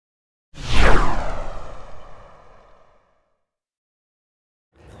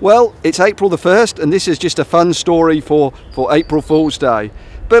Well, it's April the 1st and this is just a fun story for April Fool's Day.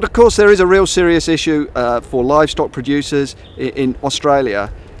 But of course there is a real serious issue for livestock producers in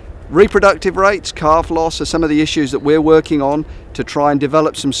Australia. Reproductive rates, calf loss are some of the issues that we're working on to try and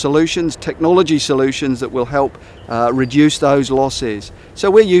develop some solutions, technology solutions that will help reduce those losses. So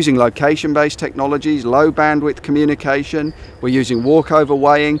we're using location-based technologies, low bandwidth communication, we're using walkover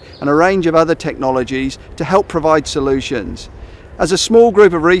weighing and a range of other technologies to help provide solutions. As a small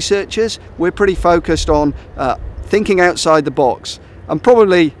group of researchers, we're pretty focused on thinking outside the box. And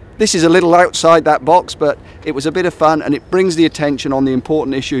probably this is a little outside that box, but it was a bit of fun and it brings the attention on the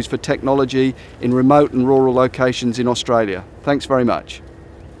important issues for technology in remote and rural locations in Australia. Thanks very much.